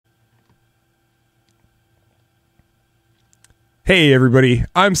Hey everybody,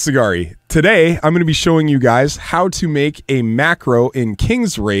 I'm Sagari. Today, I'm going to be showing you guys how to make a macro in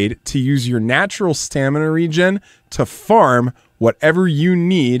King's Raid to use your natural stamina regen to farm whatever you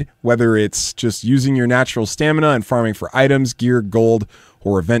need, whether it's just using your natural stamina and farming for items, gear, gold,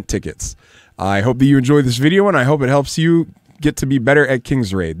 or event tickets. I hope that you enjoy this video and I hope it helps you get to be better at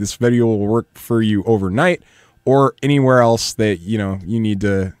King's Raid. This video will work for you overnight or anywhere else that you need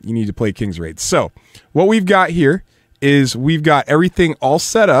to play King's Raid. So, what we've got here is we've got everything all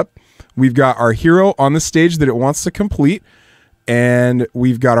set up. We've got our hero on the stage that it wants to complete, and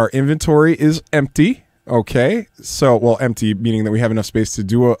we've got our inventory is empty. Okay, so, well, empty meaning that we have enough space to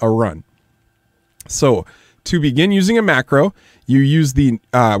do a run. So, to begin using a macro, you use the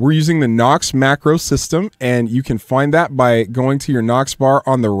we're using the Nox macro system, and you can find that by going to your Nox bar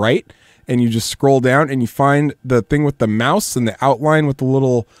on the right, and you just scroll down and you find the thing with the mouse and the outline with the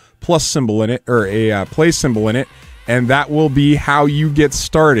little plus symbol in it, or a play symbol in it. And that will be how you get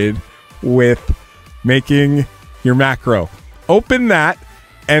started with making your macro. Open that,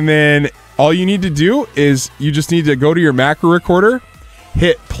 and then all you need to do is you just need to go to your macro recorder,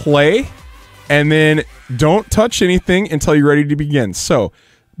 hit play, and then don't touch anything until you're ready to begin. So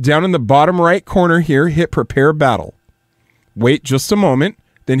down in the bottom right corner here, hit prepare battle. Wait just a moment,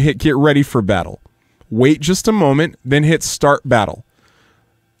 then hit get ready for battle. Wait just a moment, then hit start battle.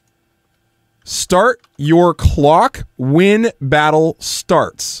 Start your clock when battle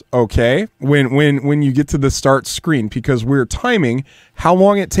starts, okay? When you get to the start screen, because we're timing how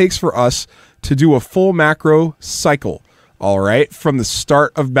long it takes for us to do a full macro cycle, all right, from the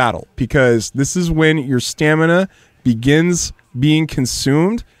start of battle, because this is when your stamina begins being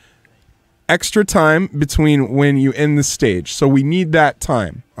consumed. Extra time between when you end the stage, so we need that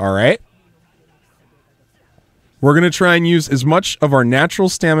time, all right? We're going to try and use as much of our natural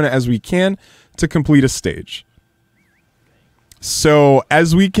stamina as we can to complete a stage. So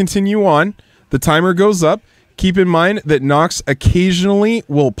as we continue on, the timer goes up. Keep in mind that Nox occasionally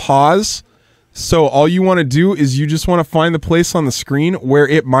will pause. So all you want to do is you just want to find the place on the screen where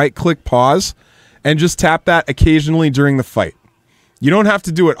it might click pause and just tap that occasionally during the fight. You don't have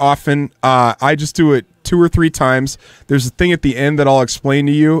to do it often. I just do it 2 or 3 times. There's a thing at the end that I'll explain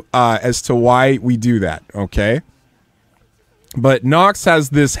to you as to why we do that, okay? But Nox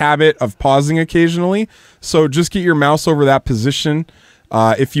has this habit of pausing occasionally, so just get your mouse over that position.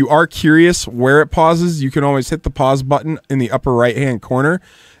 If you are curious where it pauses, you can always hit the pause button in the upper right-hand corner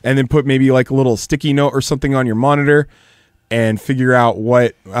and then put maybe like a little sticky note or something on your monitor and figure out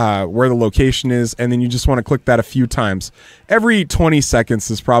where the location is, and then you just want to click that a few times. Every 20 seconds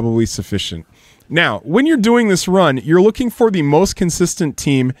is probably sufficient. Now, when you're doing this run, you're looking for the most consistent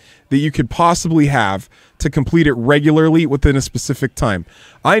team that you could possibly have to complete it regularly within a specific time.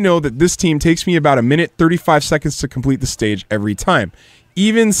 I know that this team takes me about 1 minute 35 seconds to complete the stage every time.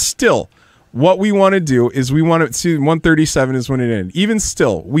 Even still, what we want to do is we want to see 137 is when it ended. Even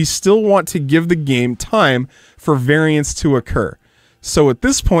still, we still want to give the game time for variance to occur. So at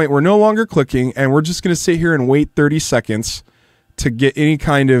this point, we're no longer clicking, and we're just going to sit here and wait 30 seconds to get any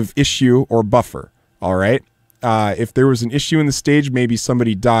kind of issue or buffer, all right? If there was an issue in the stage, maybe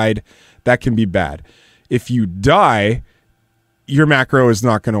somebody died, that can be bad. If you die, your macro is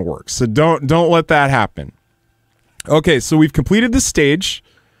not going to work. So don't let that happen. Okay, so we've completed the stage.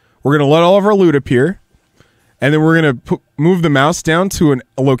 We're going to let all of our loot appear, and then we're going to move the mouse down to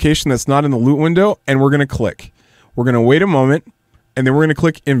a location that's not in the loot window, and we're going to click. We're going to wait a moment, and then we're going to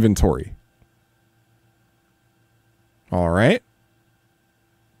click inventory. All right.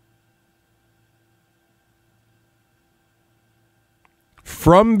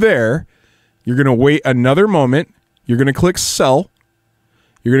 From there, you're going to wait another moment. You're going to click sell.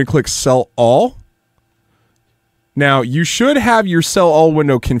 You're going to click sell all. Now, you should have your sell all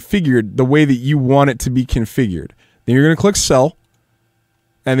window configured the way that you want it to be configured. Then you're going to click sell,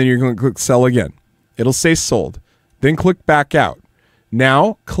 and then you're going to click sell again. It'll say sold. Then click back out.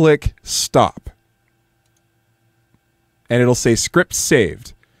 Now, click stop. And it'll say script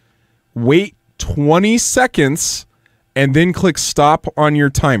saved. Wait 20 seconds, and then click stop on your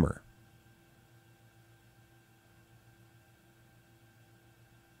timer.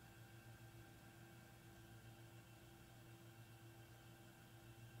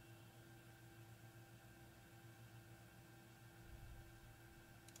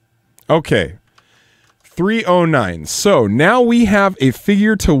 Okay, 309. So now we have a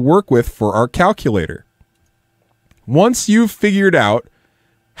figure to work with for our calculator. Once you've figured out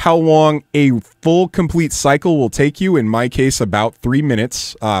how long a full complete cycle will take you, in my case about 3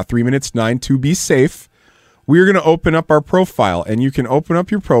 minutes, 3 minutes 9 to be safe, we're going to open up our profile. And you can open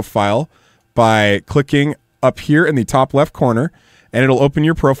up your profile by clicking up here in the top left corner, and it'll open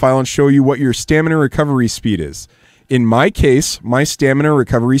your profile and show you what your stamina recovery speed is. In my case, my stamina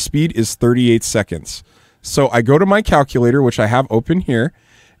recovery speed is 38 seconds. So I go to my calculator, which I have open here,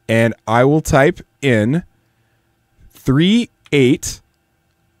 and I will type in 38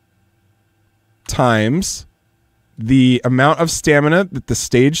 times the amount of stamina that the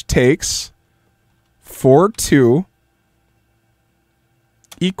stage takes for 2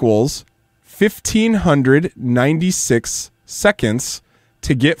 equals 1,596 seconds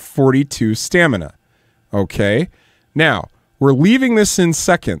to get 42 stamina. Okay, now we're leaving this in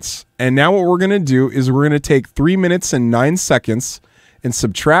seconds, and now what we're going to do is we're going to take 3 minutes and 9 seconds and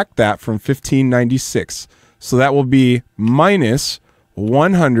subtract that from 1,596. So that will be minus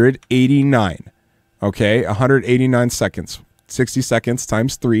 189. Okay, 189 seconds. 60 seconds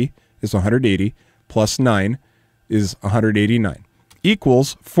times 3 is 180, plus 9 is 189.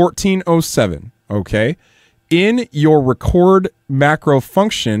 Equals 1407. Okay, in your record macro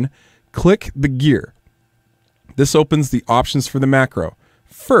function, click the gear. This opens the options for the macro.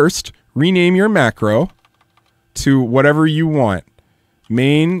 First, rename your macro to whatever you want.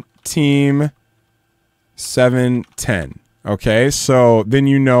 Main team 710. Okay, so then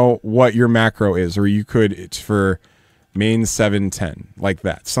you know what your macro is, or you could, it's for main 710, like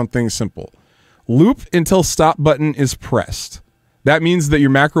that. Something simple. Loop until stop button is pressed. That means that your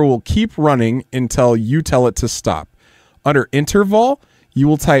macro will keep running until you tell it to stop. Under interval, you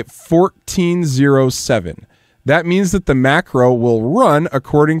will type 1407. That means that the macro will run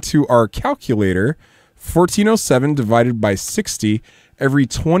according to our calculator, 1407 divided by 60. Every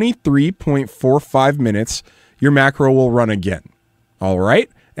 23.45 minutes, your macro will run again. All right?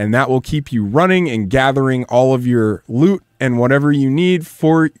 And that will keep you running and gathering all of your loot and whatever you need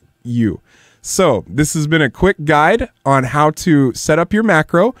for you. So this has been a quick guide on how to set up your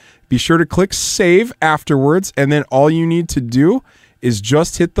macro. Be sure to click save afterwards, and then all you need to do is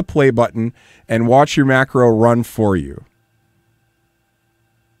just hit the play button and watch your macro run for you.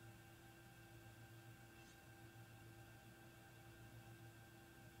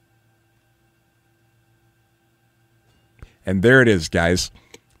 And there it is, guys.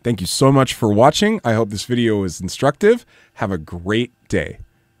 Thank you so much for watching. I hope this video was instructive. Have a great day.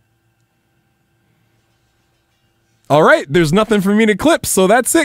 All right, there's nothing for me to clip, so that's it.